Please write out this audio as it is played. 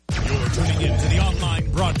tuning in to the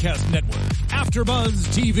online broadcast network, AfterBuzz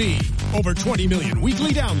TV. Over 20 million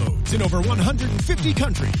weekly downloads in over 150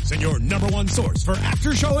 countries, and your number one source for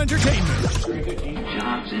after-show entertainment.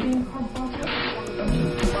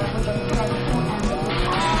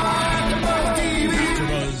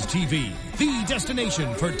 AfterBuzz TV, the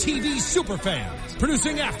destination for TV superfans.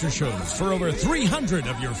 Producing aftershows for over 300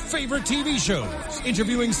 of your favorite TV shows.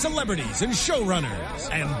 Interviewing celebrities and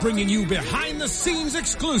showrunners. And bringing you behind-the-scenes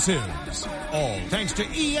exclusives. All thanks to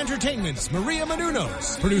E! Entertainment's Maria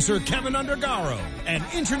Menounos, producer Kevin Undergaro, and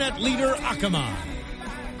internet leader Akamai.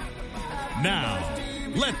 Now,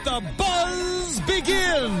 let the buzz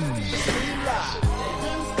begin!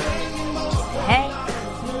 Hey.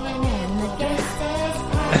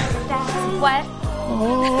 What?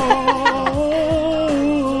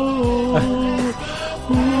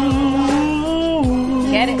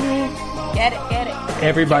 Get it.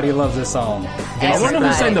 Everybody loves this song. I wonder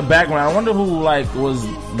who sang the background. I wonder who was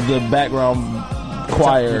the background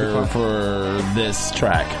choir for this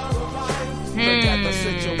track.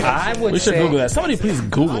 I would We should say Google that. Somebody please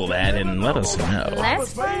Google that and let us know.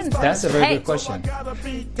 that's a very good question.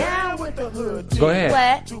 Go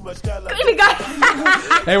ahead.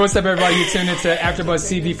 Hey, what's up, everybody? You tuned into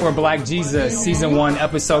AfterBuzz TV for Black Jesus, Season 1,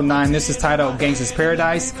 Episode 9. This is titled Gangsta's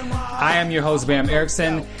Paradise. I am your host, Bam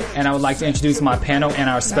Erickson, and I would like to introduce my panel and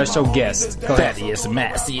our special guest. Go ahead. Yes,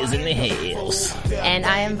 Massey is in the house. And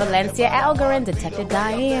I am Valenzia Algarin, Detective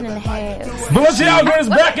Diane in the house. Valenzia Algarin is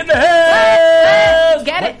back in the house!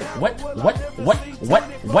 Get it? What?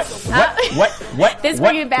 This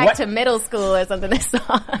brings me back to middle school or something, this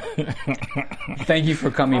song. Thank you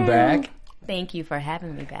for coming back. Thank you for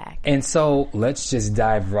having me back. And so let's just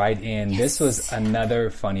dive right in. Yes. This was another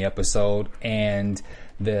funny episode, and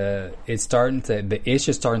the ish is starting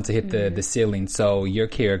to hit the ceiling. So your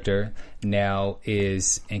character now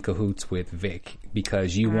is in cahoots with Vic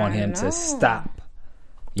because you want him to stop.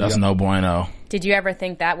 That's no bueno. Did you ever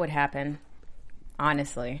think that would happen?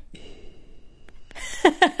 Honestly.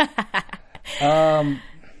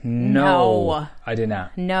 No, I did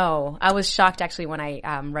not. No, I was shocked actually when I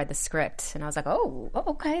read the script, and I was like, "Oh,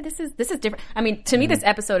 okay, this is different." I mean, to me, this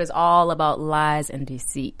episode is all about lies and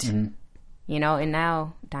deceit, you know. And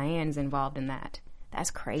now Diane's involved in that.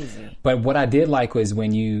 That's crazy. But what I did like was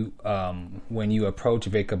when you approach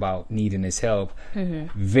Vic about needing his help,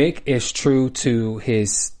 Vic is true to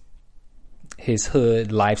his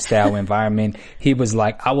hood lifestyle environment. He was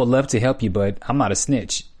like, I would love to help you, but I'm not a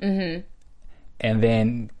snitch. And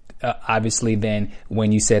then obviously then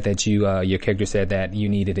when you said that your character said that you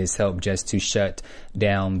needed his help just to shut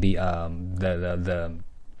down the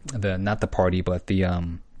not the party but the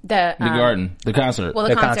garden, the concert. Well,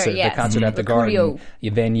 the concert, yes. The concert at the garden.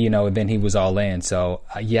 Then then he was all in. So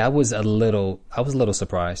I was a little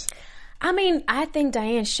surprised. I mean, I think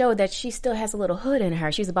Diane showed that she still has a little hood in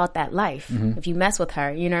her. She's about that life. If you mess with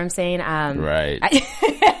her, you know what I'm saying? Right.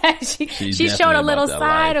 She showed a little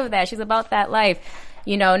side of that. She's about that life.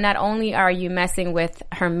 You know, not only are you messing with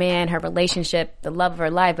her man, her relationship, the love of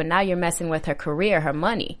her life, but now you're messing with her career, her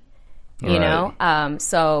money. You know?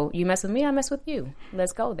 So you mess with me, I mess with you.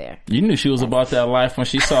 Let's go there. You knew she was about that life when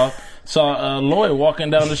she saw Lloyd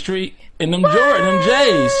walking down the street in them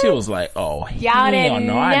J's. She was like, "Oh, y'all didn't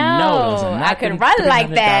know. I know those I could run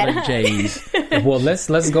like that." J's. Well,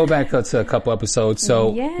 let's go back to a couple episodes.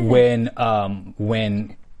 So when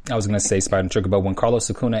I was going to say Spider and Trigger, but when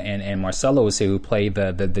Carlos Acuna and Marcelo was here, who played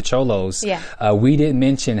the Cholos, we didn't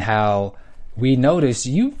mention how we noticed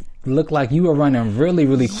you looked like you were running really,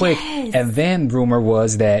 really quick. Yes. And then rumor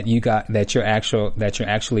was that you're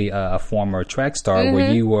actually a former track star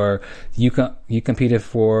where you were in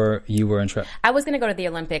track. I was going to go to the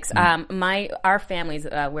Olympics. Our families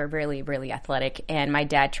were really, really athletic, and my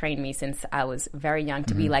dad trained me since I was very young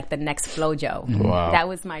to be like the next FloJo. Wow. That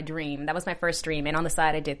was my dream. That was my first dream. And on the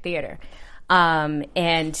side, I did theater. They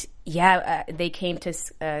came to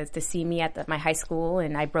see me at my high school,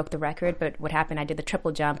 and I broke the record. But what happened? I did the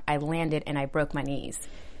triple jump. I landed, and I broke my knees.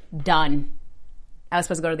 Done. I was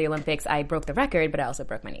supposed to go to the Olympics. I broke the record, but I also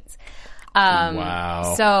broke my knees.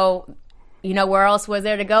 Wow. So, you know, where else was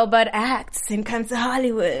there to go but acts and come to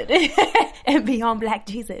Hollywood and be on Black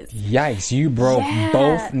Jesus? Yikes, you broke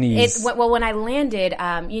both knees. When I landed,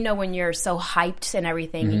 you know, when you're so hyped and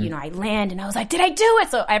everything, you know, I land and I was like, did I do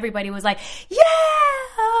it? So everybody was like, yeah!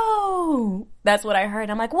 Oh! That's what I heard.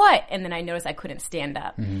 I'm like, what? And then I noticed I couldn't stand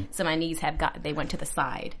up. So my knees they went to the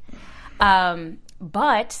side.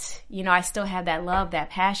 But, you know, I still have that love,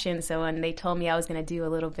 that passion. So when they told me I was going to do a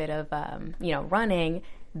little bit of, you know, running,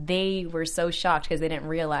 they were so shocked because they didn't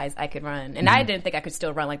realize I could run. And I didn't think I could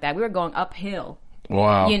still run like that. We were going uphill.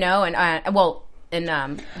 Wow. You know, and in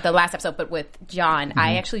the last episode, but with John,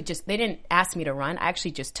 I actually they didn't ask me to run. I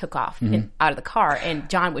actually just took off out of the car, and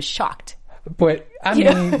John was shocked. But I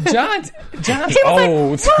mean, John's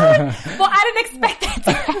old. Like, well, I didn't expect that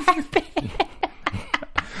to happen.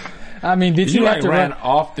 I mean, did you have to ran run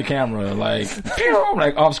off the camera, like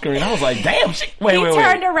off screen? I was like, damn, wait. He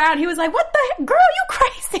turned around. He was like, what the heck? Girl, you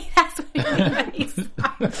crazy. That's what he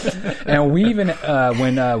said. And we even,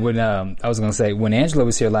 when I was going to say, when Angela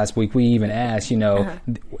was here last week, we even asked,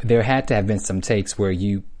 there had to have been some takes where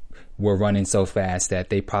you were running so fast that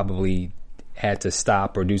they probably had to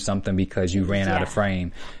stop or do something because you ran out of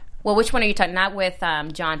frame. Well, which one are you talking? Not with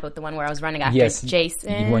John, but the one where I was running after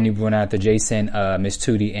Jason. When you went after Jason, Miss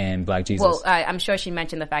Tootie, and Black Jesus. Well, I'm sure she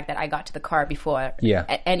mentioned the fact that I got to the car before. Yeah,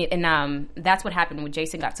 and that's what happened when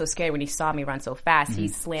Jason got so scared when he saw me run so fast. He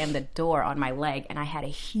slammed the door on my leg, and I had a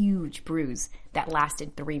huge bruise that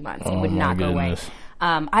lasted 3 months. It would not go away.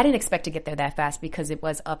 I didn't expect to get there that fast because it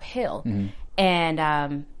was uphill, and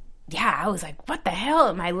I was like, "What the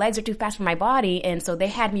hell? My legs are too fast for my body," and so they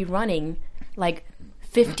had me running like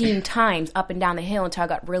 15 times up and down the hill until I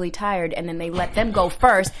got really tired, and then they let them go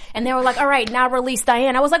first, and they were like, all right, now release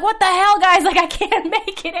Diane. I was like, what the hell, guys? Like, I can't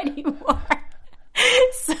make it anymore.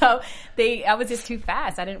 So I was just too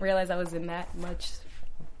fast. I didn't realize I was in that much.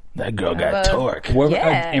 That girl got torque.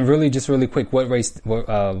 And really quick, what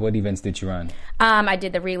events did you run? I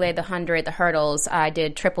did the relay, the 100, the hurdles. I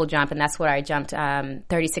did triple jump, and that's where I jumped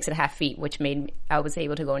 36 and a half feet, which made I was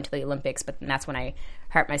able to go into the Olympics. But that's when I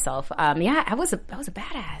hurt myself. I was a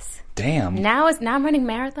badass. Damn. Now I'm running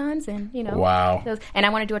marathons, and wow. And I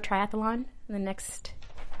want to do a triathlon in the next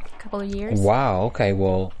couple of years. Wow. Okay.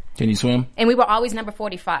 Well, can you swim? And we were always number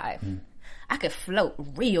 45. I could float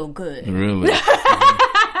real good. Really?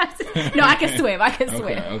 No, I can swim.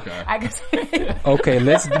 Okay. I can swim. Okay,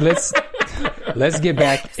 let's get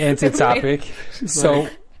back into topic.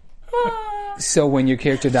 So when your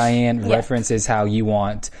character Diane references how you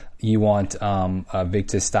want Vic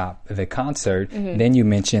to stop the concert, then you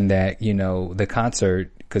mentioned that the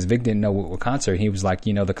concert, because Vic didn't know what concert. He was like,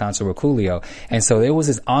 the concert with Coolio, and so there was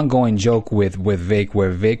this ongoing joke with Vic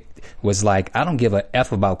where Vic was like, I don't give a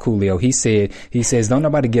F about Coolio. He says, don't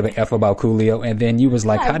nobody give a F about Coolio. And then you was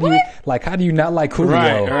like, how do you not like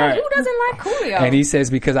Coolio? Right. Who doesn't like Coolio? And he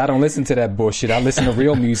says, because I don't listen to that bullshit. I listen to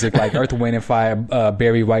real music like Earth, Wind and Fire,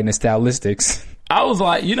 Barry White and the Stylistics. I was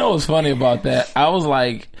like, what's funny about that? I was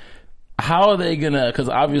like, how are they gonna, because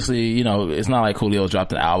obviously, it's not like Coolio's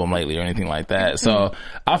dropped an album lately or anything like that. So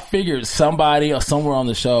I figured somebody or somewhere on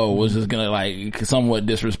the show was just gonna like somewhat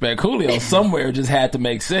disrespect Coolio. Somewhere just had to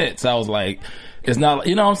make sense. I was like, it's not,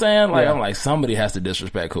 you know what I'm saying? Like, I'm like, somebody has to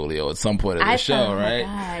disrespect Coolio at some point of the show, right?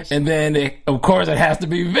 Gosh. And then, of course, it has to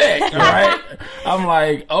be Vic, right? I'm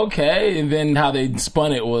like, okay. And then how they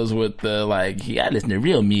spun it was with the, like, I listen to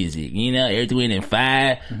real music, Earth, Wind and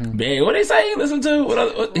Fire. Barry, what did he say you listen to?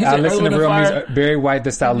 I listen to real music. Barry White, the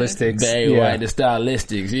Stylistics. Barry White, the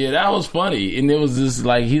Stylistics. Yeah, that was funny. And it was just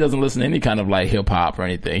like, he doesn't listen to any kind of like hip hop or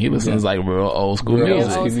anything. He listens like real old school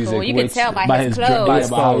music. Old school. You can tell by his clothes.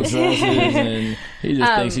 By his dresses, and he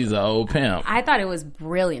just thinks he's an old pimp. I thought it was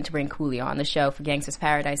brilliant to bring Coolio on the show for Gangsta's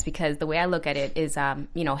Paradise because the way I look at it is, heaven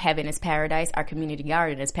is paradise, our community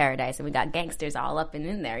garden is paradise, and we got gangsters all up and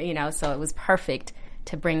in there, so it was perfect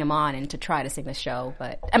to bring him on and to try to sing the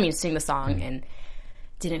sing the song, and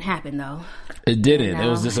didn't happen though. It didn't. It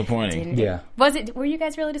was disappointing. Yeah. Were you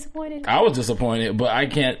guys really disappointed? I was disappointed, but I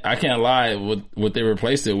can't lie with what they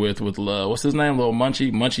replaced it with what's his name? Little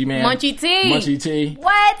Munchie Man? Munchie T. Munchie T.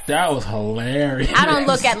 What? That was hilarious. I don't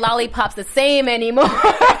look at lollipops the same anymore.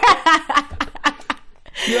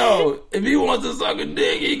 Yo, if he wants to suck a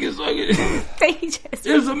dick, he can suck it.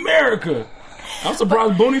 It's America. I'm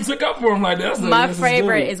surprised Booney took up for him like that. My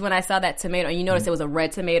favorite is when I saw that tomato, and you notice it was a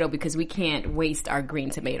red tomato because we can't waste our green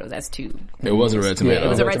tomatoes. That's too. It was a red tomato. It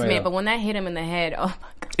was a red tomato, but when that hit him in the head, oh my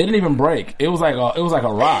god! It didn't even break. It was like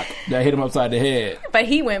a rock that hit him upside the head. But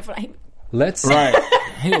he went for. Right.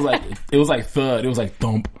 He was like, it was like thud. It was like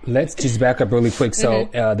thump. Let's just back up really quick. So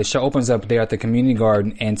the show opens up there at the community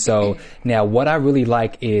garden, and so now what I really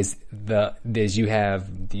like is you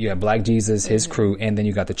have Black Jesus, his crew, and then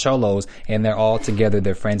you got the Cholos, and they're all together.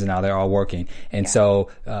 They're friends, and now they're all working. And so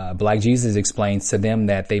Black Jesus explains to them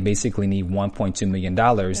that they basically need $1.2 million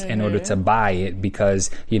in order to buy it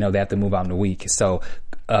because they have to move out in a week. So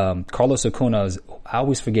Carlos Acuna's, I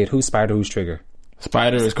always forget who's Spider, who's Trigger.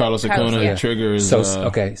 Spider is Carlos Acuna, Trigger is...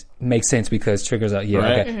 okay, makes sense because Trigger's... right?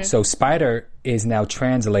 Okay. So Spider is now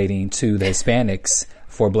translating to the Hispanics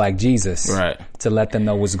for Black Jesus. Right. To let them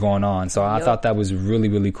know what's going on. So I thought that was really,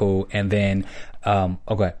 really cool. And then,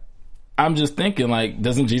 okay. I'm just thinking, like,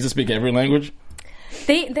 doesn't Jesus speak every language?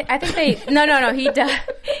 I think they. No. He does.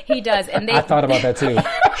 He does. And I thought about that too.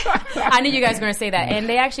 I knew you guys were going to say that, and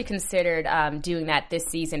they actually considered doing that this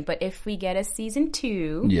season. But if we get a season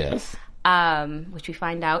 2, yes, which we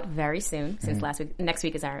find out very soon, since next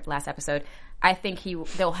week is our last episode, I think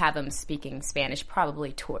they'll have him speaking Spanish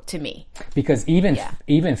probably to me. Because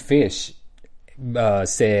even Fish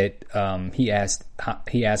said he asked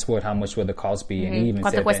how much would the cost be, and he even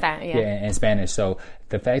said that in Spanish. So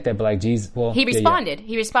the fact that Black Jesus, he responded,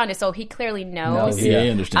 so he clearly knows. He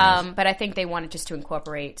understands. But I think they wanted just to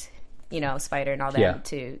incorporate, Spider and all that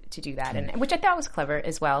to do that, and which I thought was clever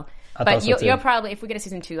as well. But you'll probably, if we get a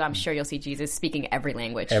season 2, I'm sure you'll see Jesus speaking every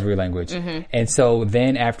language. Mm-hmm. And so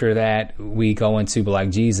then after that, we go into Black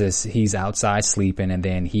Jesus. He's outside sleeping, and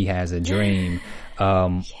then he has a dream.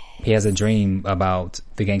 He has a dream about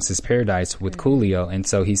the Gangsta's Paradise with Coolio. And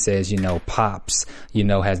so he says, Pops,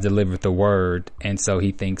 has delivered the word. And so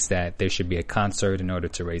he thinks that there should be a concert in order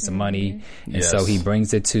to raise some money. And so he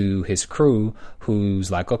brings it to his crew,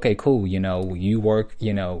 who's like, okay, cool. You work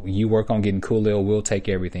on getting Coolio. We'll take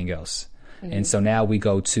everything else. And so now we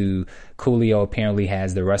go to Coolio apparently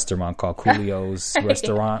has the restaurant called Coolio's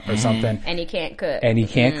Restaurant or something. And he can't cook.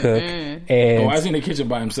 And why is he in the kitchen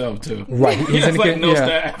by himself too? Right. He's in the kitchen. No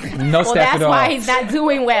staff. No staff at all. That's why he's not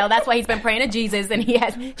doing well. That's why he's been praying to Jesus, and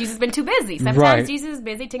Jesus been too busy. Sometimes Jesus is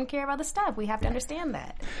busy taking care of other stuff. We have to understand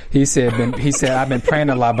that. He said, I've been praying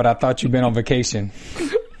a lot, but I thought you've been on vacation.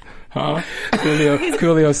 Huh?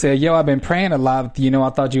 Coolio said, yo, I've been praying a lot. I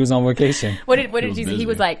thought you was on vacation. What did Jesus? Busy. He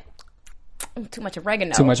was like, too much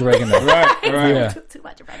oregano. Too much oregano. Right. Yeah. Too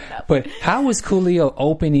much oregano. But how is Coolio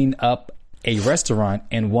opening up a restaurant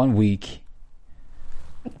in 1 week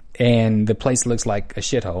and the place looks like a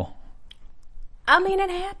shithole? I mean, it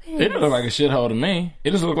happens. It didn't look like a shithole to me.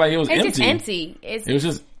 It just looked like it was empty. It's just empty. It was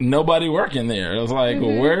just nobody working there. It was like,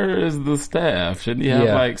 well, where is the staff? Shouldn't you have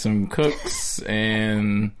like some cooks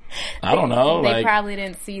and I don't know. They probably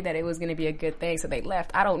didn't see that it was going to be a good thing, so they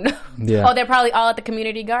left. I don't know. Yeah. Oh, they're probably all at the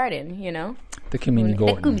community garden, The community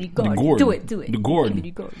garden. The community garden. Do it. The garden.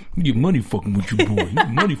 You get money fucking with your boy. You get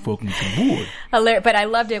money fucking with your boy. But I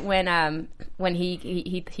loved it when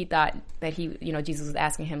he thought that Jesus was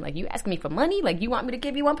asking him, like, you asking me for money? Like, you want me to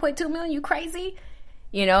give you $1.2 million? You crazy?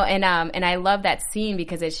 And I love that scene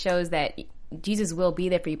because it shows that Jesus will be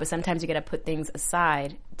there for you, but sometimes you got to put things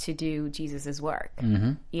aside to do Jesus's work.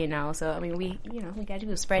 Mm-hmm. So I mean, we got to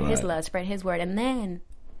do spread His love, spread His word, and then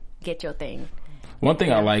get your thing. One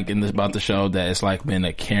thing I like about the show that it's like been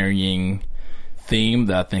a carrying theme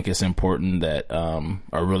that I think is important that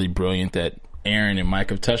are really brilliant that Aaron and Mike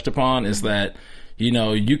have touched upon is that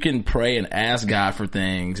you can pray and ask God for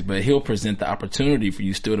things, but He'll present the opportunity for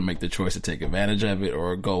you still to make the choice to take advantage of it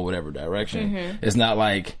or go whatever direction. Mm-hmm. It's not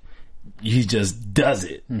like He just does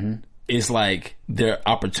it. Mm-hmm. It's like their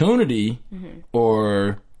opportunity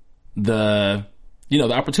or the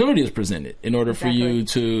opportunity is presented in order for you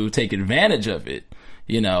to take advantage of it.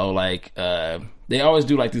 They always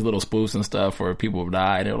do like these little spoofs and stuff where people have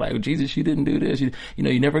died. They're like, Jesus, you didn't do this. You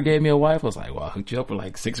never gave me a wife. I was like, well, I hooked you up with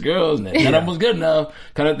like 6 girls and none of them was good enough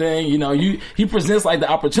kind of thing. He presents like the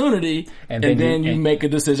opportunity and then you make a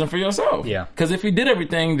decision for yourself. Yeah. Cause if you did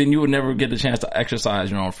everything, then you would never get the chance to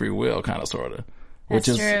exercise your own free will kind of sort of. Which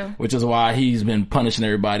is why he's been punishing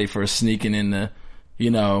everybody for sneaking in the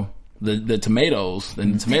tomatoes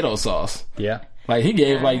and the tomato sauce. Yeah. Like he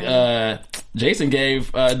gave Jason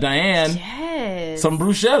gave Diane some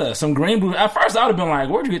bruschetta, some green bruschetta. At first I would have been like,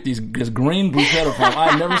 where'd you get this green bruschetta from?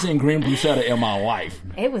 I've never seen green bruschetta in my life.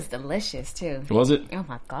 It was delicious too. Was it? Oh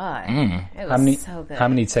my God. It was so good. How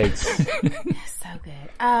many takes? So good.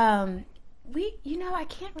 I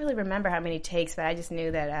can't really remember how many takes, but I just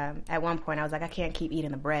knew that at one point I was like, I can't keep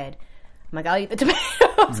eating the bread. I'm like, I'll eat the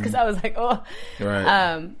tomatoes because I was like, oh.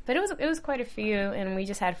 Right. But it was quite a few, and we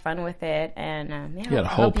just had fun with it. And I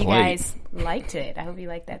hope you guys liked it. I hope you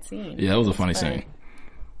liked that scene. Yeah, it was a funny scene.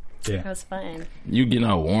 Yeah, it was fun. You getting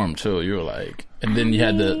all warm too. You were like, and then you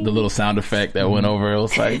had the little sound effect that went over. It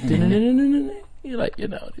was like, you like,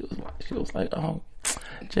 she was like, oh,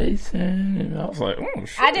 Jason, and I was like, oh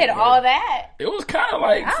shit. I did all that. It was kind of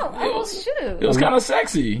like, shoot. It was kind of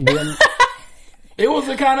sexy. It was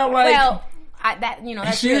the kind of like. Well,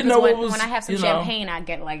 that's she true. Didn't know what was, when I have some champagne, I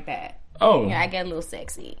get like that. Oh, yeah, I get a little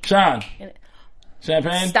sexy. Sean,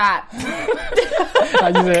 champagne. Stop.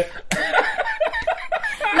 I just said.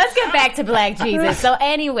 Let's get back to Black Jesus. So,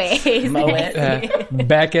 anyways,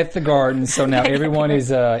 back at the garden. So now everyone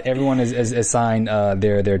is assigned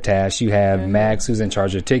their tasks. You have Max, who's in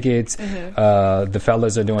charge of tickets. The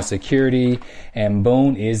fellas are doing security, and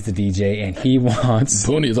Boone is the DJ, and he wants.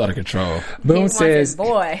 Boone is out of control. Boone says,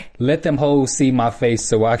 "Boy, let them hoes see my face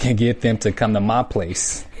so I can get them to come to my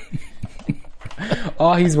place."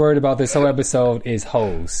 All he's worried about this whole episode is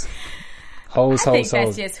hoes. Hoes.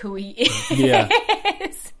 That's just who he is. Yeah.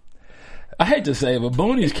 I hate to say it, but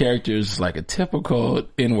Boonie's character is like a typical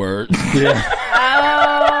N-word. Yeah.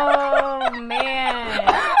 Oh, man.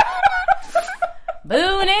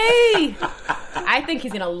 Booney! I think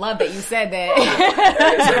he's going to love that you said that.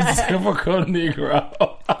 It's a typical Negro.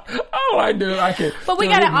 Oh, I do. I can. But we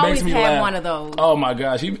got to always have one of those. Oh, my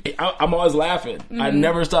gosh. I'm always laughing. I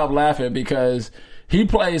never stop laughing because he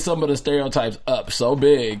plays some of the stereotypes up so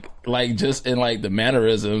big, like just in like the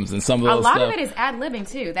mannerisms and some of those stuff. A lot of of it is ad-libbing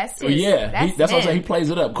too. That's his, that's what I'm saying. He plays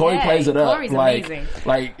it up. Corey plays it up. Corey's amazing.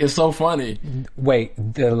 Like it's so funny. Wait,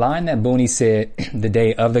 the line that Booney said the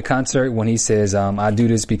day of the concert when he says, "I do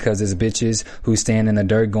this because there's bitches who stand in the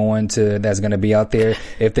dirt that's going to be out there.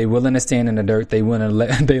 If they willing to stand in the dirt, they're willing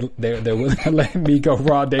to let me go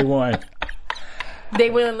raw day one." They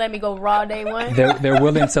willing to let me go raw day one? They're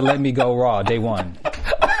willing to let me go raw day one.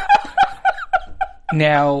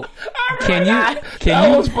 Now,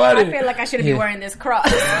 that was funny. I feel like I shouldn't be wearing this cross.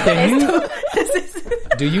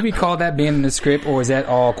 Do you recall that being in the script, or is that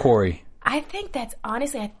all Corey? I think that's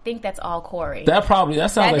all Corey. That sounds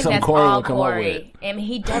like something Corey would come up with. I mean,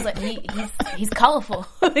 he does it. He's colorful.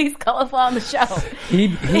 He's colorful on the show.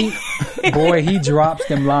 He drops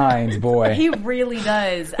them lines, boy. He really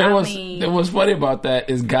does. What's funny about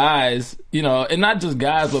that is guys, and not just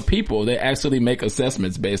guys, but people, they actually make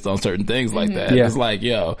assessments based on certain things like that. Yeah. It's like,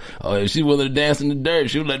 if she's willing to dance in the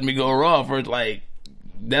dirt, she'll let me go raw for like,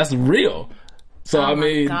 that's real. So oh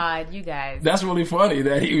my God, you guys! That's really funny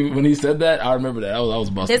that when he said that, I remember that. I was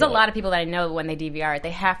busted. There's a lot of people that I know when they DVR it, they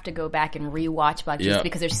have to go back and rewatch Black Jesus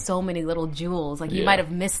because there's so many little jewels. Like you might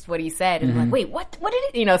have missed what he said, and like, wait, what did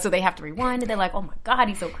it? So they have to rewind, and they're like, oh my God,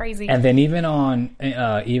 he's so crazy. And then even on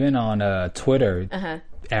Twitter,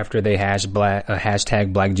 after they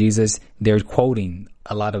hashtag Black Jesus, they're quoting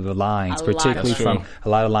a lot of the lines, particularly from a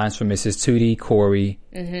lot of lines from Mrs. Tootie, Corey,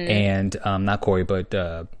 and not Corey, but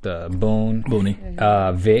Booney,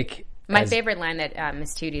 Vic. My favorite line that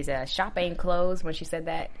Miss Tootie's shop ain't closed when she said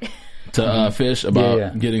that to Fish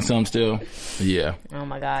about getting some still. Yeah. Oh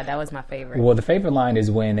my God, that was my favorite. Well, the favorite line is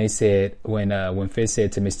when they said when Fish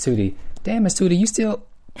said to Miss Tootie, "Damn, Miss Tootie, you still."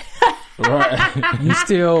 Right. You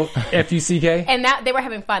still F-U-C-K? And that they were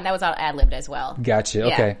having fun. That was all ad-libbed as well. Gotcha.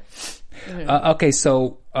 Yeah. Okay. Okay.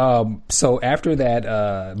 So after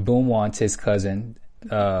that, Boone wants his cousin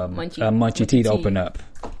Munchie T to open up.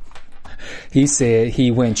 He said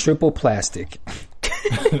he went triple plastic,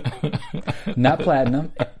 not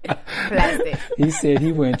platinum. Plastic. He said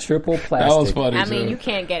he went triple plastic. That was funny. I mean, you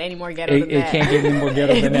can't get any more ghetto than that. It can't get any more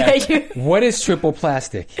ghetto than that. What is triple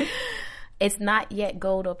plastic? It's not yet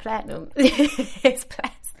gold or platinum. It's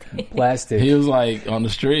plastic. He was like on the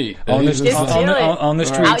street. On the street.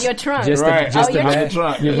 Out your trunk. Just out your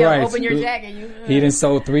trunk. You're right. Open your jacket. He done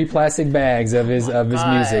sold 3 plastic bags of his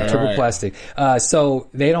music. Triple plastic. So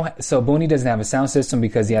Booney doesn't have a sound system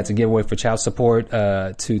because he had to give away for child support,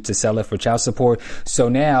 to sell it for child support. So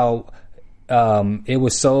now, it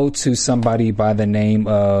was sold to somebody by the name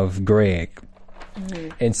of Greg.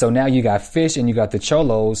 And so now you got Fish and you got the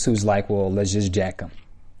Cholos who's like, well, let's just jack them.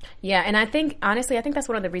 Yeah, and I think that's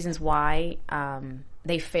one of the reasons why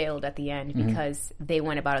they failed at the end, because they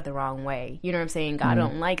went about it the wrong way. You know what I'm saying? God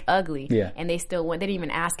don't like ugly. Yeah. And they still went, they didn't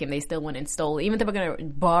even ask him. They still went and stole it. Even if they were going to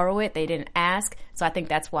borrow it, they didn't ask. So I think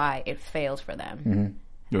that's why it failed for them.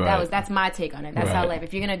 Right. That's my take on it. That's how life.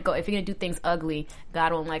 If you're gonna do things ugly, God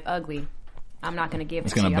don't like ugly. I'm not gonna give it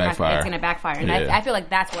to you. It's gonna backfire. And I feel like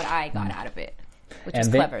that's what I got out of it. Which is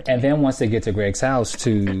clever. And then once they get to Greg's house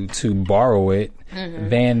to borrow it,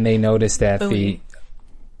 then they notice that the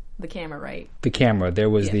camera, right? The camera. There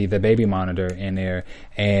was the baby monitor in there,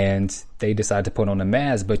 and they decide to put on a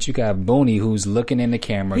mask. But you got Booney who's looking in the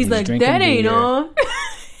camera. He's like, drinking that ain't beer. On.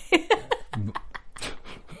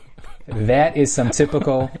 That is some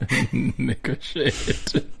typical nigga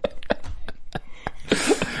shit.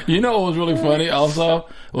 You know what was really funny also?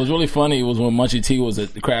 What was really funny was when Munchie T was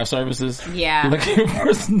at the craft services. Yeah. Looking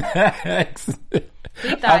for snacks.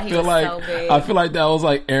 He thought he was so big. I feel like that was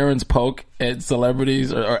like Aaron's poke at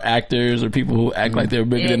celebrities or actors or people who act like they're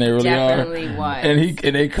bigger than they really definitely are. Was.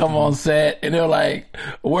 And they come on set and they're like,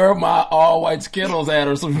 "Where are my all white Skittles at?"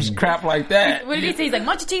 or some crap like that. What did he say? He's like,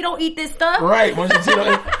 Munchie T, don't eat this stuff. Right, Munchie T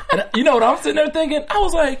don't eat. And you know what I'm sitting there thinking? I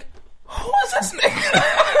was like, who is this nigga?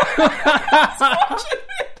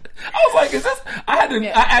 I was like, is this? I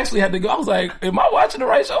actually had to go. I was like, am I watching the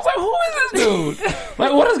right show? I was like, who is this dude?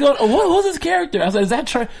 Like, what is going on? Who's this character? I was like, is that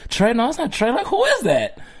Trey? No, it's not Trey. Like, who is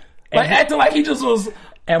that? Like, acting like he just was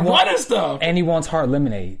running stuff. And he wants hard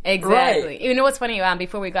lemonade. Exactly. Right. You know what's funny?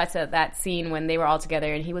 Before we got to that scene when they were all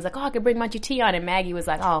together and he was like, oh, I could bring Munchie T on. And Maggie was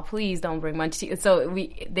like, oh, please don't bring Munchie T. So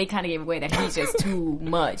they kind of gave away that he's just too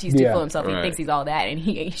much. He's too full of himself. Right. He thinks he's all that. And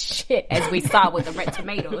he ain't shit, as we saw with the red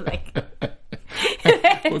tomato. Like...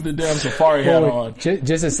 with the damn safari hat on.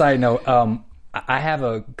 Just a side note, I have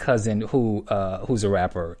a cousin who's a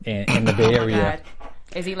rapper in the Bay Area. God.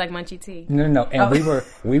 Is he like Munchie T? No. And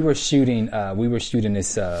we were shooting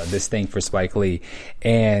this thing for Spike Lee,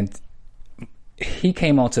 and he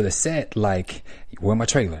came onto the set like, where my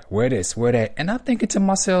trailer? Where this? Where that? And I'm thinking to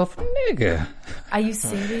myself, nigga. Are you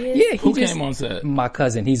serious? Yeah, Who came on set? My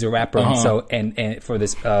cousin. He's a rapper. Uh-huh. So and for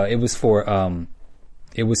this, it was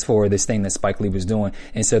for this thing that Spike Lee was doing.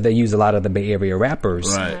 And so they use a lot of the Bay Area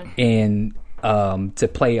rappers in to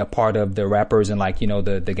play a part of the rappers and like, you know,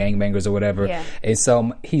 the gangbangers or whatever. Yeah. And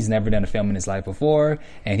so he's never done a film in his life before.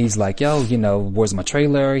 And he's like, yo, you know, where's my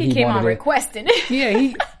trailer? He came on requesting it.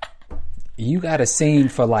 Yeah, you got a scene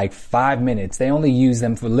for like 5 minutes. They only use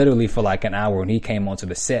them for literally for like an hour. And he came onto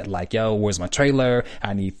the set like, yo, where's my trailer?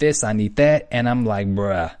 I need this, I need that. And I'm like,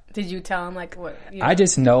 bruh. Did you tell him like what? You know? I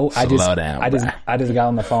just know. Slow down, I just got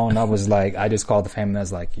on the phone. I was like, I just called the family. And I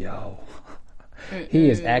was like, yo, he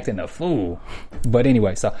is acting a fool. But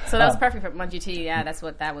anyway, so that was perfect for Munchie T. Yeah, that's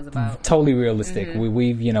what that was about. Totally realistic.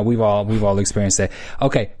 Mm-hmm. We've all experienced that.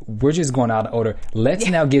 Okay, we're just going out of order. Let's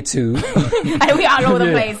now get to. We all over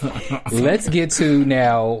the place. Let's get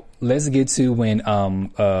to when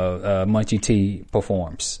Munchie T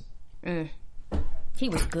performs. He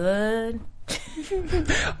was good.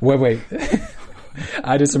 Wait.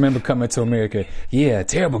 I just remember Coming to America. Yeah,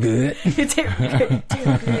 terrible good. Terrible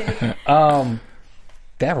good.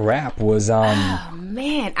 That rap was oh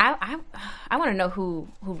man, I want to know who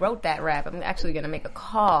wrote that rap. I'm actually gonna make a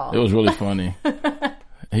call. It was really funny.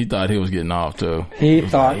 He thought he was getting off too. He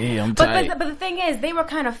thought, like, yeah, I'm tight. But the thing is, they were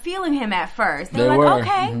kind of feeling him at first. They were like,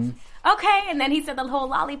 okay. Mm-hmm. Okay, and then he said the whole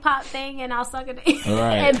lollipop thing, and I'll suck it.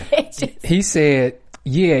 Right. And he said,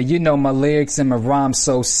 yeah, you know my lyrics and my rhymes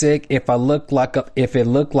so sick. If it looked like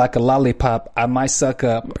a lollipop, I might suck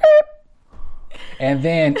up. And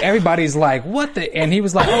then everybody's like, "What the?" And he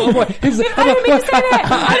was like, "Oh boy!" He was like, I didn't mean to say that.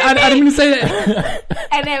 I didn't mean to say that.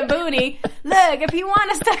 And then Booney, look, if you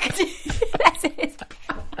want to suck it, that's it.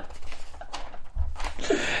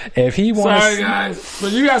 If he wants, sorry guys,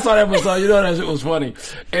 but you guys saw that episode, you know that shit was funny.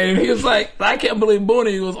 And he was like, I can't believe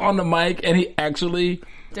Booney was on the mic and he actually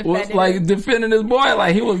was like defending his boy.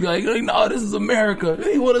 Like he was like, no, this is America.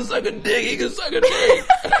 He want to suck a dick, he can suck a dick.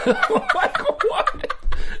 Like what?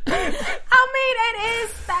 I mean, it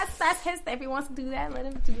is. That's his. If he wants to do that, let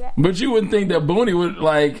him do that. But you wouldn't think that Booney would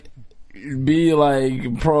like be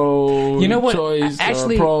like pro, you know what? Choice,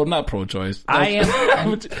 actually, not pro choice. I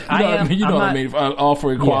am. You know what I mean? All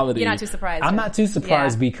for equality. You're not too surprised. I'm not too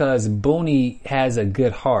surprised because Booney has a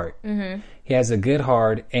good heart. Mm-hmm. He has a good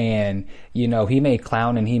heart, and you know he may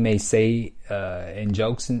clown and he may say in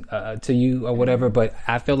jokes to you or whatever, but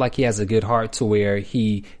I feel like he has a good heart to where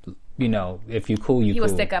he. You know, if you cool, you he cool.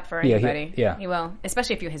 will stick up for anybody. Yeah, he will,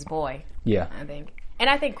 especially if you're his boy. Yeah, I think, and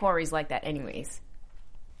I think Corey's like that, anyways.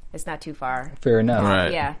 It's not too far. Fair enough.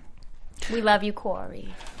 Right. Yeah, we love you,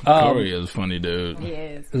 Corey. Corey is a funny dude. He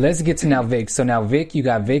is. Let's get to now Vic. So now Vic, you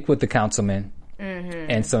got Vic with the councilman,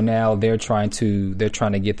 and so now they're trying to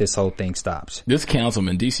get this whole thing stopped. This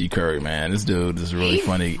councilman, DC Curry, man, this dude is a really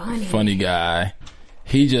funny guy.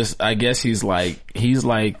 He just, I guess he's like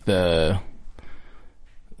the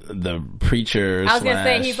preacher. I was gonna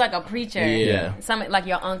say he's like a preacher. Yeah, something like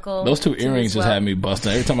your uncle. Those two earrings just had me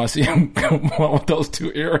busting. Every time I see him come on with those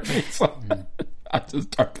two earrings, I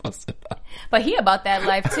just start busting up. But he about that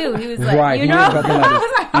life too. He was like, right, you know, I was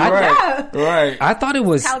like, right. I thought it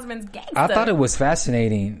was. Gangsta. I thought it was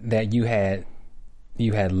fascinating that you had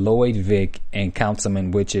Lloyd, Vic, and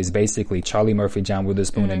Councilman, which is basically Charlie Murphy, John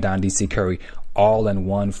Witherspoon, and Don DC Curry, all in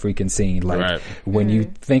one freaking scene. Like when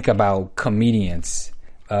you think about comedians.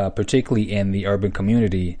 Particularly in the urban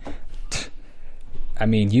community, I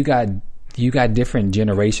mean, you got different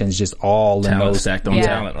generations just all talent in those stacked on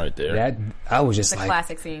talent right there. That I was just it's a like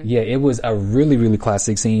classic scene. Yeah, it was a really, really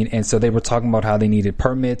classic scene. And so they were talking about how they needed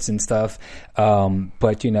permits and stuff.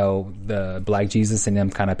 But you know, the Black Jesus and them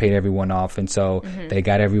kind of paid everyone off, and so they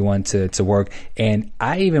got everyone to work. And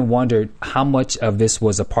I even wondered how much of this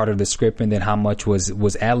was a part of the script and then how much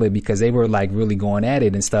was ad-lib, because they were like really going at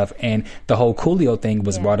it and stuff. And the whole Coolio thing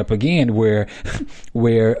was brought up again, where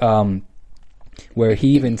he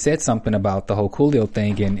even said something about the whole Coolio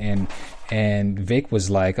thing, and Vic was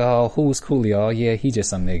like, "Oh, who's Coolio? Oh, yeah, he just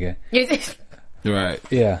some nigga." Right.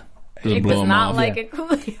 Yeah. He does not like a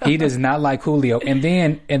Coolio. He does not like Coolio.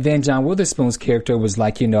 And then John Witherspoon's character was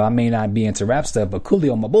like, you know, I may not be into rap stuff, but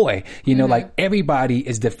Coolio, my boy. You know, like everybody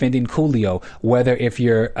is defending Coolio, whether if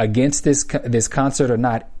you're against this concert or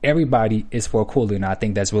not. Everybody is for Coolio, and I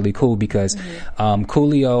think that's really cool because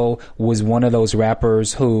Coolio was one of those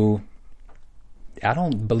rappers who, I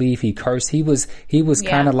don't believe he cursed. He was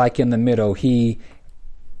kind of like in the middle. He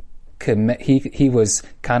was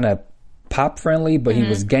kind of pop friendly, but he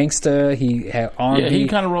was gangsta. He had R&B. Yeah, he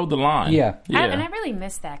kind of rode the line. Yeah. And I really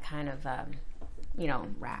miss that kind of,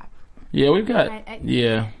 rap. Yeah, we've got.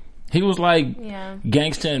 He was like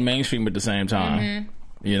gangsta and mainstream at the same time.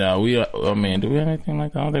 You know, do we have anything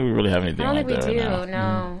like that? I don't think we really have anything like that. I don't think we do.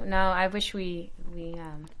 Right no. I wish we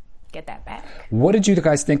get that back. What did you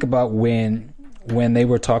guys think about when they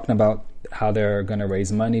were talking about how they're going to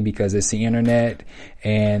raise money because it's the internet,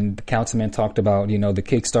 and the councilman talked about, you know, the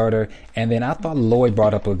Kickstarter, and then I thought Lloyd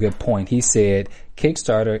brought up a good point. He said,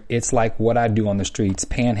 Kickstarter, it's like what I do on the streets,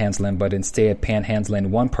 panhandling, but instead panhandling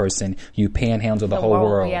one person, you panhandle the whole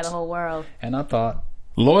world. Yeah, the whole world. And I thought,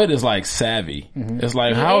 Lloyd is like savvy. It's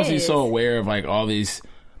like, how is he so aware of like all these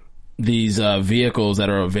vehicles that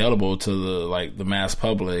are available to the mass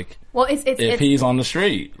public? Well, if he's on the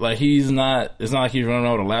street, like it's not like he's running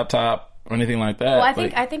around with a laptop or anything like that.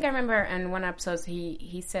 Well, I think I remember in one episode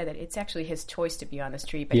he said that it's actually his choice to be on the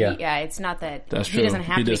street, but it's not that that's he true. Doesn't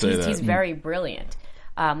have to. He's very brilliant,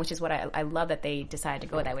 which is what I love that they decided to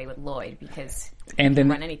go that way with Lloyd, because he can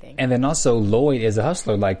run anything. And then also Lloyd is a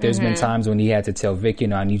hustler. Like there's been times when he had to tell Vic, you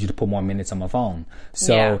know, I need you to put more minutes on my phone.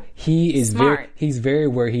 So he is he's very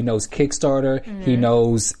aware. He knows Kickstarter. He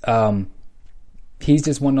knows.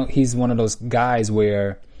 He's one of those guys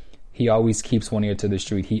where he always keeps one ear to the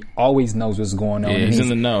street. He always knows what's going on. Yeah, he's in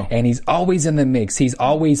the know. And he's always in the mix. He's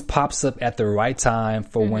always pops up at the right time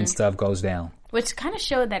for when stuff goes down. Which kind of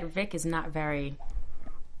showed that Vic is not very...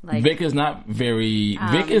 Vic is not very...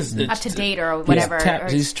 Vic is... up to date or whatever.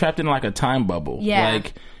 He's trapped in like a time bubble. Yeah.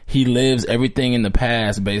 Like, he lives everything in the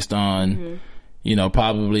past based on... You know,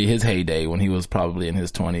 probably his heyday when he was probably in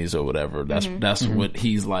his 20s or whatever. That's what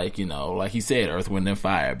he's like, you know, like he said, Earth, Wind and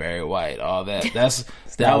Fire, Barry White, all that.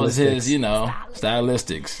 That was his, you know,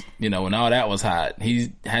 stylistics. You know, when all that was hot,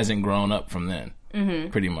 he hasn't grown up from then,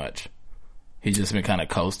 pretty much. He's just been kind of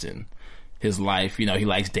coasting his life. You know, he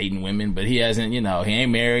likes dating women, but he hasn't, you know, he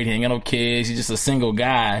ain't married, he ain't got no kids. He's just a single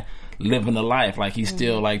guy living a life like he's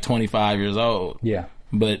still like 25 years old. Yeah.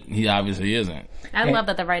 But he obviously isn't. I love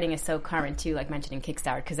that the writing is so current too, like mentioning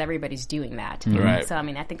Kickstarter, because everybody's doing that. Right. So I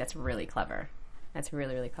mean, I think that's really clever. That's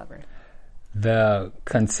really, really clever. The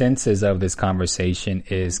consensus of this conversation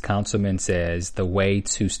is Councilman says the way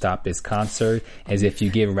to stop this concert is if you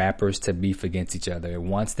get rappers to beef against each other.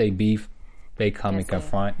 Once they beef, they come and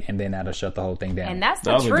confront, and then that'll shut the whole thing down. And that's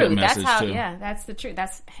the truth. That's how. Too. Yeah, that's the truth.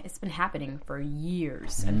 It's been happening for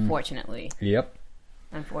years, unfortunately. Yep.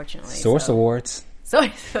 Unfortunately. Source Awards. So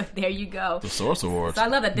there you go. The Source Awards. So I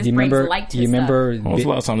love that this brings light to stuff. When was the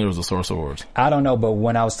last time there was a Source Awards? I don't know, but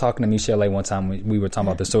when I was talking to Michelle one time, we were talking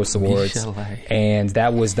about the Source Awards, and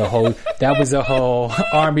that was the whole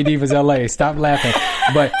R&B Divas LA. Stop laughing.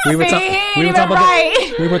 But we were talking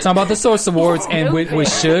about the Source Awards, and with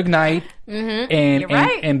Suge Knight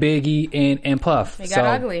and Biggie and Puff. They got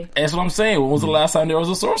ugly. That's what I'm saying. When was the last time there was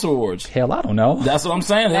a Source Awards? Hell, I don't know. That's what I'm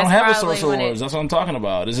saying. They don't have a Source Awards. That's what I'm talking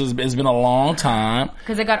about. It's been a long time.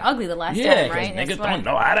 Because it got ugly the last time, right? Niggas don't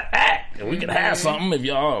know how to act. We can have something if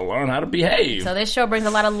y'all learn how to behave. So this show brings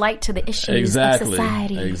a lot of light to the issues of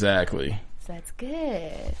society. Exactly. So that's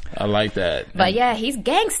good. I like that. But yeah, he's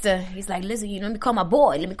gangster. He's like, listen, let me call my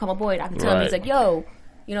boy. I can tell him. He's like, yo,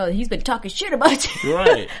 you know, he's been talking shit about you. Right.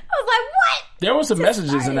 I was like, what? There were some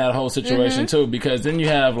messages in that whole situation too, because then you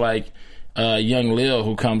have like young Lil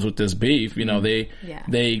who comes with this beef. You know,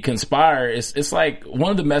 they conspire. It's like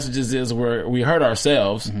one of the messages is where we hurt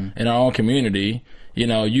ourselves in our own community. You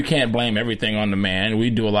know, you can't blame everything on the man. We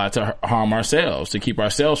do a lot to harm ourselves, to keep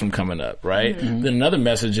ourselves from coming up, right? Then another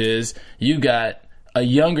message is you got a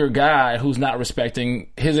younger guy who's not respecting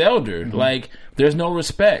his elder. Like, there's no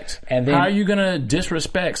respect. And then, how are you gonna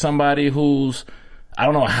disrespect somebody who's, I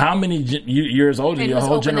don't know how many years older, your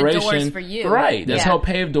whole generation, for you. Right? That's helped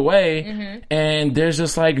pave the way, and there's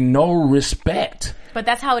just like no respect. But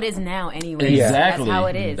that's how it is now, anyway. Exactly. That's how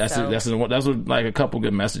it is. That's like a couple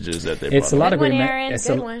good messages that they brought. It's a lot of great. It's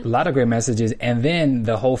a lot of great messages, and then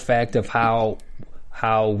the whole fact of how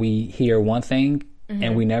we hear one thing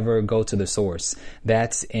and we never go to the source.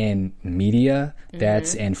 That's in media.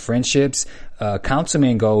 That's in friendships.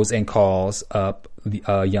 Councilman goes and calls up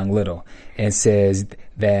Young Little and says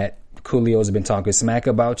that Coolio's been talking smack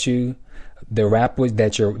about you. The rap was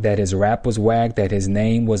that his rap was whack, that his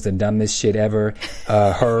name was the dumbest shit ever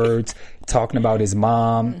heard. Talking about his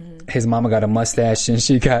mom. His mama got a mustache and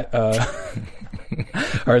she got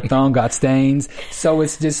her thumb got stains. So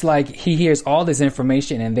it's just like he hears all this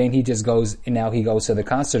information and then he just goes, and now he goes to the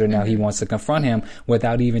concert and now he wants to confront him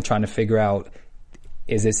without even trying to figure out,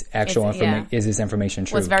 is this actual information? Is this information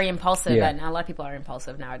true? Well, it's very impulsive. And a lot of people are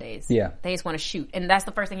impulsive nowadays. Yeah. They just want to shoot. And that's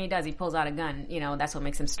the first thing he does. He pulls out a gun. You know, that's what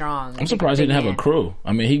makes him strong. I'm surprised he didn't have a crew.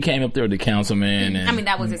 I mean, he came up there with the councilman. And, I mean,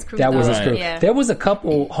 that was his crew. That was his crew. Yeah. There was a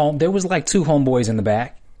couple there was like two homeboys in the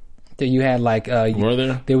back. That you had like were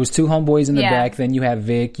there? There was two homeboys in the back. Then you had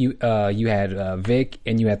Vic. You had Vic,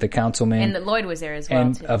 and you had the councilman. And Lloyd was there as well.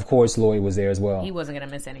 And too. Of course, Lloyd was there as well. He wasn't gonna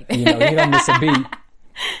miss anything. You know, he don't miss a beat.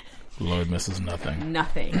 Lloyd misses nothing.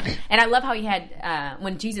 Nothing. And I love how he had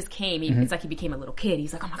when Jesus came. It's like he became a little kid.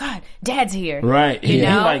 He's like, "Oh my God, Dad's here!" Right? He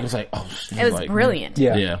was like, "Oh." It was brilliant.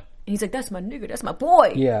 Yeah. And he's like, "That's my nigga. That's my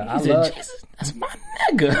boy." Yeah, he said, "Jesus, that's my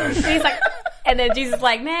nigga." And he's like, and then Jesus is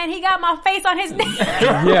like, "Man, he got my face on his neck."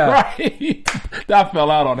 Yeah, right. That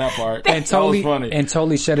fell out on that part. And totally, that was funny. And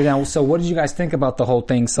totally shut it down. So, what did you guys think about the whole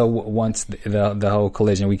thing? So, once the whole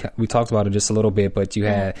collision, we talked about it just a little bit, but you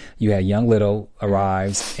had Young Little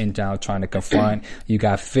arrives and now trying to confront. You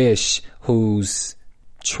got Fish, who's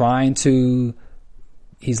trying to.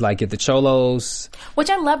 He's like, get the cholos.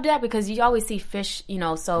 Which I loved that because you always see Fish, you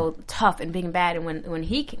know, so tough and being bad. And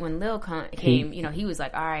when Lil came, you know, he was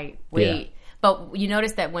like, all right, wait. Yeah. But you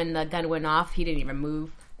notice that when the gun went off, he didn't even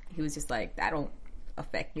move. He was just like, that don't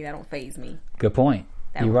affect me. That don't faze me. Good point.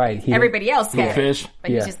 You're right. Everybody else can. Fish.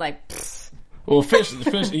 But he's just like, pfft. Well, fish.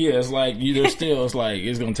 Yeah, it's like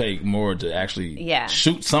it's going to take more to actually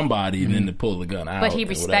shoot somebody than to pull the gun out. But he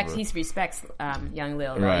respects Young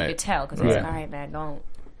Lil. Right? You could tell because he's like, all right, man, don't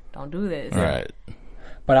do this. Right.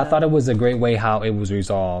 But I thought it was a great way how it was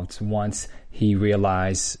resolved once he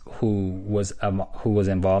realized who was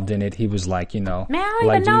involved in it. He was like, you know, man, I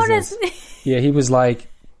don't even notice. Yeah, he was like,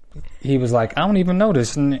 I don't even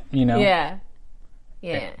notice, you know. Yeah.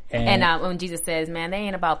 Yeah. And when Jesus says, man, they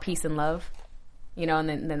ain't about peace and love. You know, and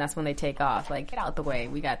then that's when they take off. Like, get out the way.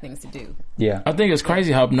 We got things to do. Yeah. I think it's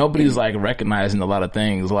crazy how nobody's, like, recognizing a lot of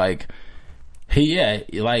things. Like, he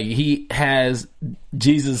has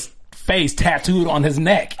Jesus' face tattooed on his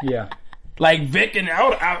neck. Yeah. Like, Vic, and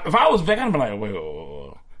if I was Vic, I'd be like, wait.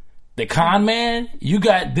 The con man? You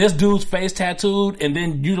got this dude's face tattooed, and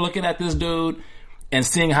then you looking at this dude and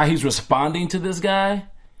seeing how he's responding to this guy,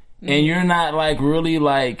 and you're not, like, really,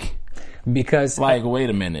 like... Because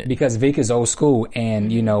wait a minute. Because Vic is old school,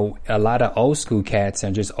 and you know a lot of old school cats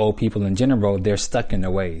and just old people in general, they're stuck in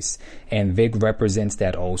their ways. And Vic represents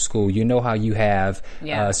that old school. You know how you have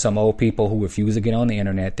some old people who refuse to get on the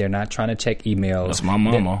internet. They're not trying to check emails. That's my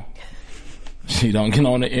mama. She don't get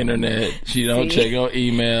on the internet. She don't check her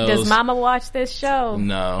emails. Does mama watch this show?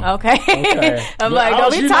 No. Okay. I'm like,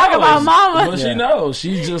 don't be talking about mama. But she knows.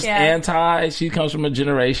 She's just anti. She comes from a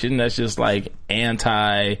generation that's just like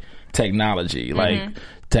anti technology, like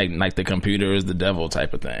like the computer is the devil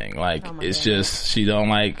type of thing. Like it's just she don't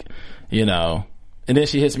like, you know. And then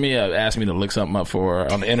she hits me up, asks me to look something up for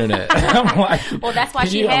her on the internet. I'm like, well, that's why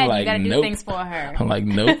you gotta do things for her. I'm like,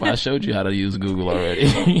 nope, I showed you how to use Google already.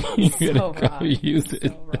 You gotta go use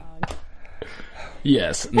it. So wrong.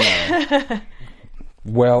 Yes, no.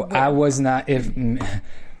 Well, I was not.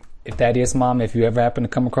 If that is, Mom, if you ever happen to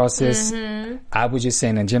come across this, I was just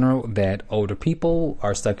saying in general that older people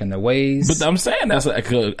are stuck in their ways. But I'm saying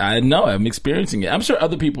I know, I'm experiencing it. I'm sure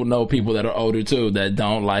other people know people that are older too that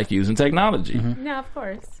don't like using technology. No, of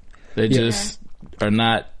course. They just are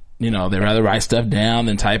not, you know, they rather write stuff down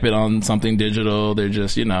than type it on something digital. They're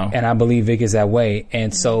just, you know. And I believe Vic is that way.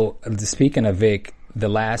 And so, speaking of Vic, the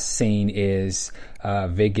last scene is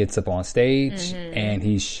Vic gets up on stage and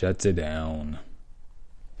he shuts it down.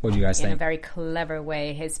 What do you guys think? In a very clever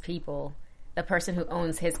way, his people, the person who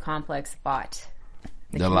owns his complex, bought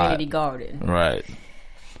the community garden. Right.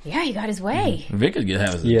 Yeah, he got his way. Vic could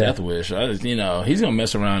have his death wish. He's gonna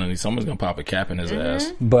mess around and someone's gonna pop a cap in his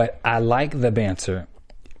ass. But I like the banter.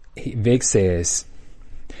 Vic says,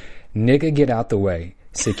 "Nigga, get out the way.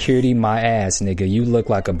 Security, my ass, nigga. You look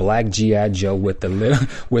like a black G.I. Joe with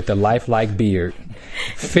the lifelike beard."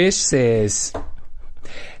 Fish says,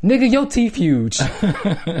 "Nigga, your teeth huge."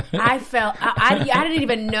 I didn't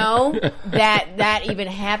even know that even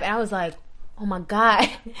happened. I was like, oh my God.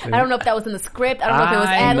 I don't know if that was in the script. I don't know if it was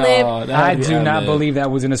ad-lib. I do not believe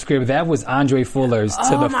that was in the script. That was Andre Fuller's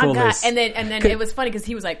to the fullest. God. And then it was funny because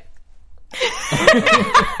he was like,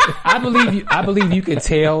 I believe you could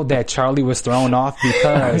tell that Charlie was thrown off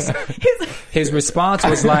because his response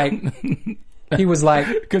was like, he was like,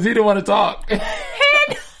 because he didn't want to talk.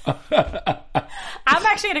 I'm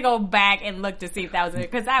actually gonna go back and look to see if that was it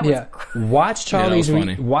because that was watch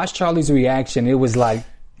Charlie's reaction. It was like,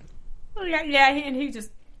 and he just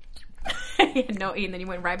he had no E, and then he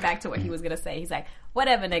went right back to what he was gonna say. He's like,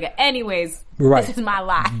 whatever, nigga. Anyways, this is my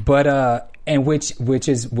lie. But and which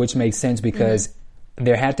makes sense because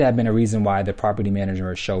there had to have been a reason why the property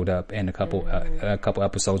manager showed up in a couple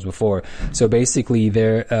episodes before. So basically,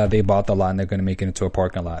 they bought the lot and they're going to make it into a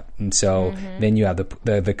parking lot. And so then you have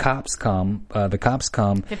the cops come. The cops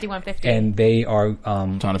come 5150, and they are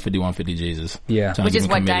trying to 5150 Jesus. Yeah, which is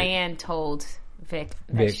what Diane told Vic.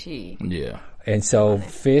 Yeah. And so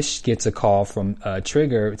Fish gets a call from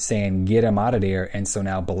Trigger saying, "Get him out of there." And so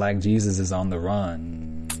now Black Jesus is on the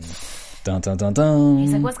run. Dun, dun, dun, dun.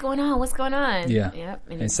 He's like, what's going on? What's going on? Yeah. Yep.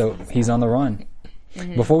 And so he's on the run.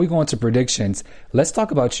 Before we go into predictions, let's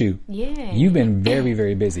talk about you. Yeah. You've been very,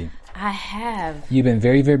 very busy. I have. You've been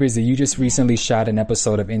very, very busy. You just recently shot an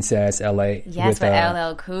episode of Inside LA. Yes, with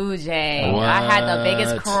LL Cool J. I had the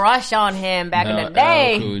biggest crush on him back in the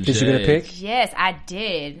day. Did you get a pic? Yes, I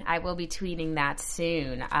did. I will be tweeting that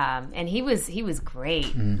soon. And he was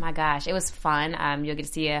great. My gosh, it was fun. You'll get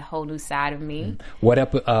to see a whole new side of me. What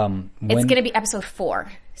it's going to be episode 4.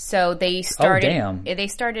 So they started. Oh, damn. They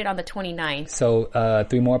started on the 29th. So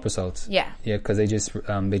 3 more episodes. Yeah. Yeah, because they just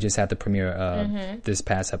had the premiere this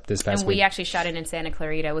past week. And we actually shot it in Santa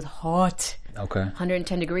Clarita. It was hot. Okay.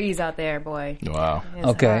 110 degrees out there, boy. Wow.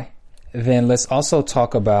 Okay. Hot. Then let's also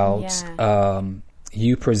talk about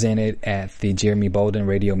you presented at the Jeremy Bolden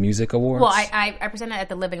Radio Music Awards. Well, I presented at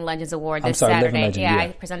the Living Legends Award this Saturday.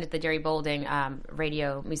 I presented the Jerry Bolden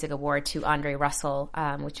Radio Music Award to Andre Russell,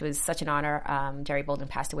 which was such an honor. Jerry Bolden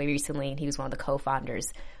passed away recently, and he was one of the co-founders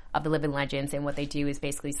of the Living Legends. And what they do is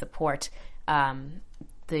basically support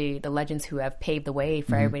the legends who have paved the way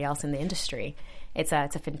for everybody else in the industry. It's a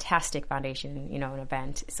fantastic foundation, an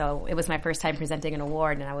event. So it was my first time presenting an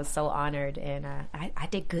award, and I was so honored, and I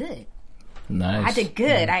did good. Nice. I did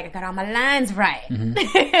good. I got all my lines right.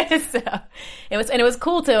 So it was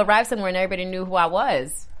cool to arrive somewhere and everybody knew who I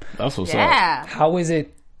was. That's what's up. How was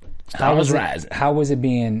it? How was it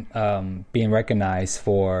being recognized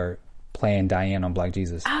for playing Diane on Black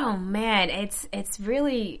Jesus? Oh man, it's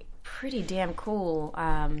really pretty damn cool.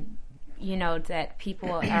 That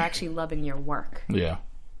people are actually loving your work. Yeah.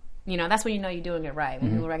 That's when you're doing it right.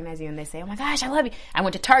 When people recognize you and they say, "Oh my gosh, I love you." I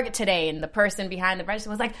went to Target today and the person behind the register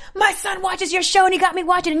was like, "My son watches your show and he got me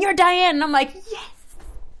watching and you're Diane." And I'm like, "Yes.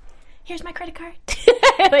 Here's my credit card."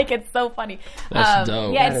 Like, it's so funny. That's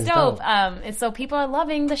dope. Yeah, it's dope. And so people are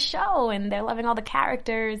loving the show and they're loving all the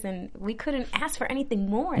characters, and we couldn't ask for anything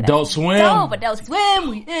more. Adult Swim. Dope. Adult Swim.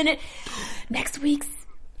 We in it. Next week's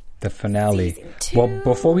the finale. Well,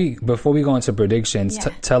 before we go into predictions,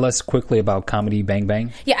 tell us quickly about Comedy Bang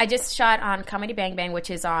Bang. Yeah, I just shot on Comedy Bang Bang,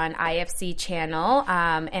 which is on IFC channel,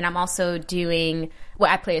 and I'm also doing.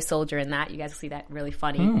 Well, I play a soldier in that. You guys will see that, really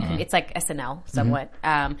funny. It's like SNL somewhat.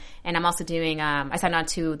 And I'm also doing. I signed on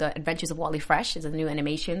to The Adventures of Wally Fresh. It's a new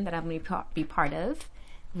animation that I'm going to be part of.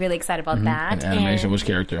 Really excited about that. An animation. Which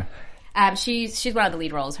character? She's one of the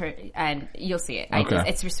lead roles, and you'll see it. Okay.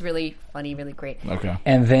 It's just really funny, really great. Okay.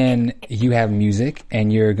 And then you have music,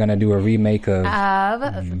 and you're gonna do a remake of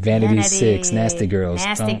Vanity 6, Nasty Girls.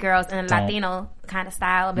 Nasty Girls in a Latino kind of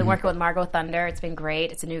style. I've been working with Margot Thunder. It's been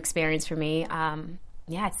great. It's a new experience for me.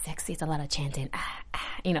 It's sexy. It's a lot of chanting.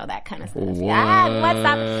 That kind of stuff. What's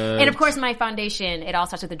up? And of course, my foundation, it all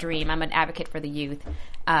starts with a dream. I'm an advocate for the youth.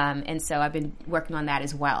 And so I've been working on that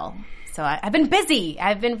as well. So I've been busy.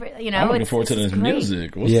 I'm looking forward to the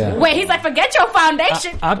music. Wait, he's like, forget your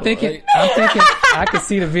foundation. I'm thinking, I can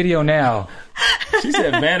see the video now. She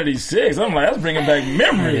said Vanity 6. I'm like, that's bringing back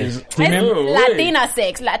memories. Latina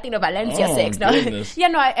 6, Latino Valenzia 6. No, goodness. yeah,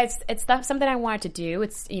 no, it's something I wanted to do.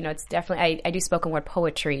 It's it's definitely I do spoken word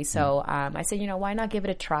poetry, so I said why not give it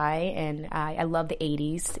a try? And I love the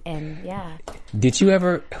 80s, and yeah. Did you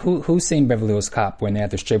ever who's seen Beverly Hills Cop when they're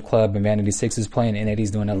at the strip club and Vanity 6 is playing and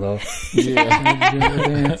Eddie's doing that little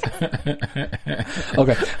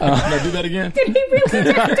okay. Now do that again. Did he really just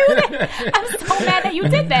do that? I'm so mad that you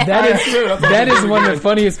did that. That is one of the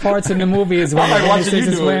funniest parts in the movie is when Vanity 6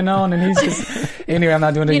 is playing on and he's just anyway. I'm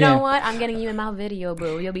not doing it again. You know what? I'm getting you in my video,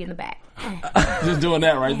 boo. You'll be in the back. Just doing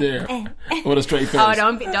that right there with a straight face. Oh,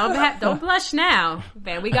 don't blush now,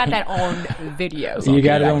 man. We got that on video. So you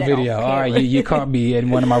got it on video. All right, you caught me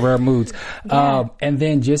in one of my rare moods. Yeah. And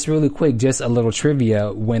then just really quick, just a little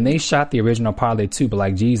trivia. When they shot the original pilot to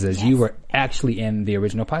Black Jesus, yes. You were actually in the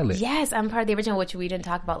original pilot. Yes, I'm part of the original, which we didn't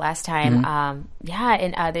talk about last time.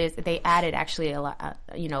 Mm-hmm. They added actually a lot.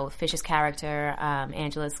 Fish's character,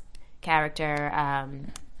 Angela's character,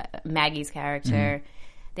 Maggie's character. Mm-hmm.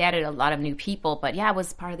 They added a lot of new people, but I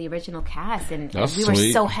was part of the original cast, and we were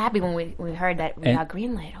so happy when we heard that we got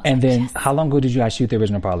greenlit. And then, how long ago did you guys shoot the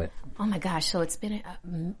original pilot? Oh my gosh! So it's been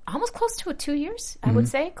almost close to 2 years. I would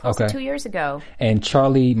say close to 2 years ago. And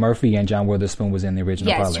Charlie Murphy and John Witherspoon was in the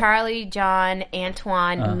original pilot. Yes, Charlie, John,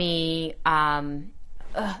 Antoine, me,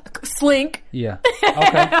 Slink. Yeah.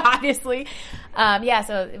 Okay. Obviously.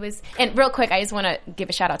 So it was, and real quick, I just want to give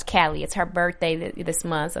a shout out to Callie. It's her birthday this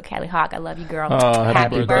month. So Callie Hawk, I love you, girl. Oh,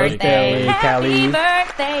 happy birthday. Happy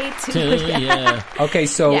birthday to you. Yeah. Okay.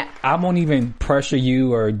 So I won't even pressure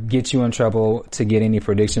you or get you in trouble to get any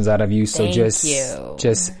predictions out of you. So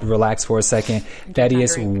just relax for a second.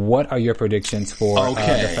 Thaddeus, what are your predictions for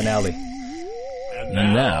the finale?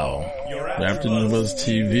 And now, AfterBuzz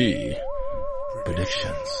TV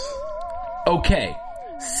predictions. Okay,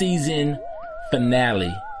 season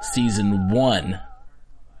finale, season 1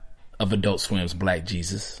 of Adult Swim's Black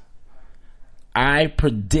Jesus. I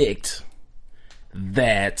predict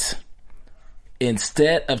that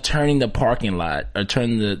instead of turning the parking lot or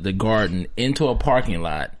turning the garden into a parking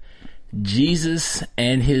lot, Jesus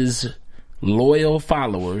and his loyal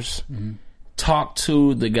followers talk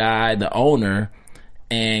to the guy, the owner,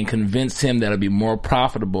 and convince him that it'll be more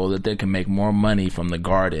profitable, that they can make more money from the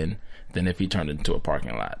garden than if he turned it into a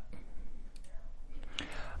parking lot.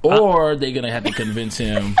 Or they're going to have to convince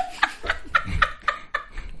him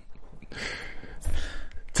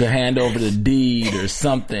to hand over the deed or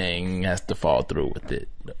something, has to fall through with it.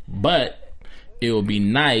 But it would be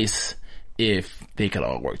nice if they could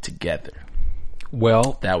all work together.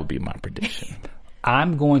 Well, that would be my prediction.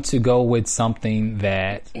 I'm going to go with something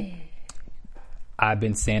that I've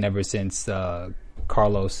been saying ever since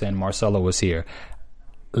Carlos and Marcelo was here.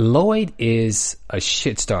 Lloyd is a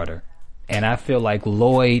shit starter. And I feel like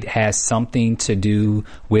Lloyd has something to do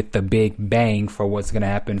with the big bang for what's going to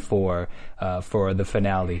happen for the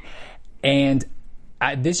finale. And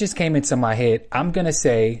this just came into my head. I'm going to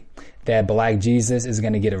say that Black Jesus is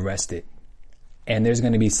going to get arrested. And there's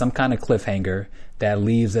going to be some kind of cliffhanger that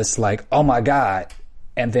leaves us like, oh my God.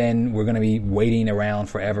 And then we're going to be waiting around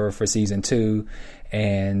forever for season 2.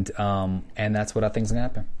 And that's what I think is going to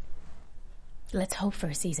happen. Let's hope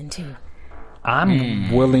for season 2.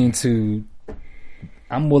 I'm willing to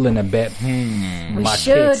bet my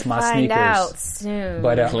kicks, my find sneakers. Out soon.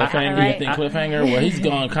 But cliffhanger, you think cliffhanger? Well, he's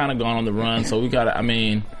kind of gone on the run, so we got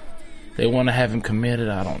to, they want to have him committed.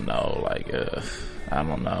 I don't know. I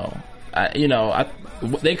don't know.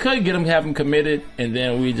 They could have him committed, and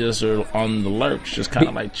then we just are on the lurch, just kind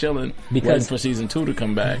of like chilling, waiting for season 2 to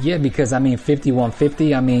come back. Yeah, because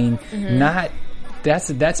 5150. Not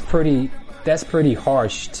that's pretty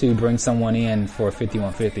harsh to bring someone in for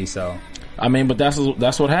 5150. So. But that's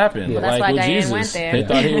what happened. Yeah. Like with Jesus, they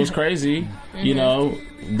thought he was crazy.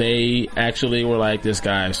 They actually were like, this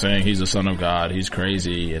guy saying he's the son of God, he's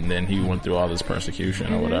crazy, and then he went through all this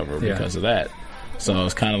persecution or whatever because of that. So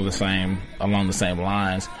it's kind of along the same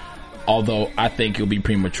lines. Although I think it'll be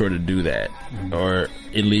premature to do that, or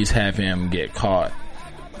at least have him get caught.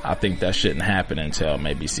 I think that shouldn't happen until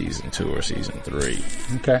maybe season 2 or season 3.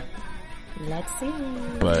 Okay. Let's see.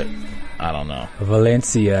 But I don't know.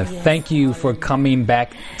 Valencia, thank you for coming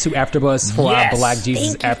back to AfterBuzz for our Black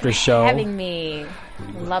Jesus After Show. Thank you for having me.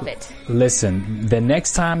 Love it. Listen, the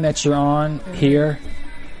next time that you're on here,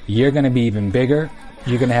 you're going to be even bigger.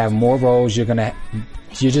 You're going to have more roles. You're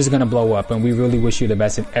just going to blow up. And we really wish you the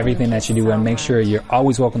best in everything that you do. And make sure you're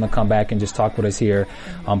always welcome to come back and just talk with us here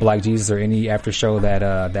on Black Jesus or any after show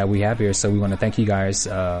that we have here. So we want to thank you guys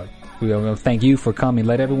we'll thank you for coming.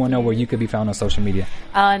 Let everyone know where you could be found on social media.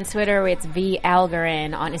 On Twitter, it's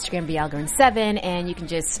Algarin. On Instagram, Algarin7. And you can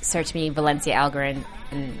just search me, Valenzia Algarin,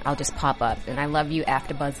 and I'll just pop up. And I love you,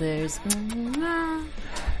 AfterBuzzers.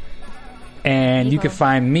 And you can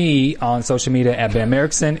find me on social media at Ben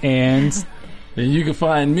Merrickson, and you can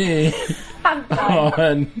find me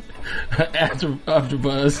on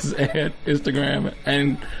AfterBuzz and Instagram,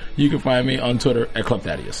 and you can find me on Twitter at Club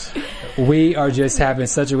Thaddeus. We are just having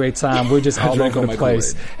such a great time. We're just all over the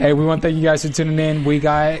place. Hey, we want to thank you guys for tuning in.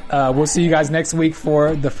 We'll see you guys next week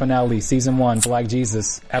for the finale, season 1, Black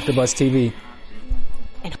Jesus, AfterBuzz TV.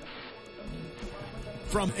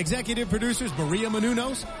 From executive producers Maria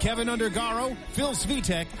Menounos, Kevin Undergaro, Phil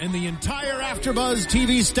Svitek, and the entire AfterBuzz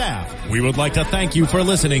TV staff, we would like to thank you for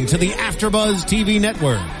listening to the AfterBuzz TV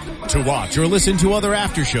network. To watch or listen to other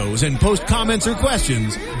after shows and post comments or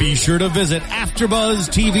questions, be sure to visit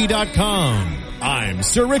AfterBuzzTV.com. I'm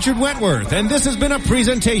Sir Richard Wentworth, and this has been a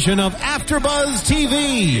presentation of AfterBuzz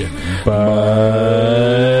TV.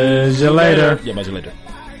 Buzz you later. Yeah, buzz you later.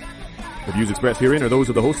 The views expressed herein are those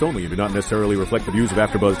of the hosts only and do not necessarily reflect the views of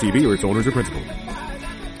AfterBuzz TV or its owners or principals.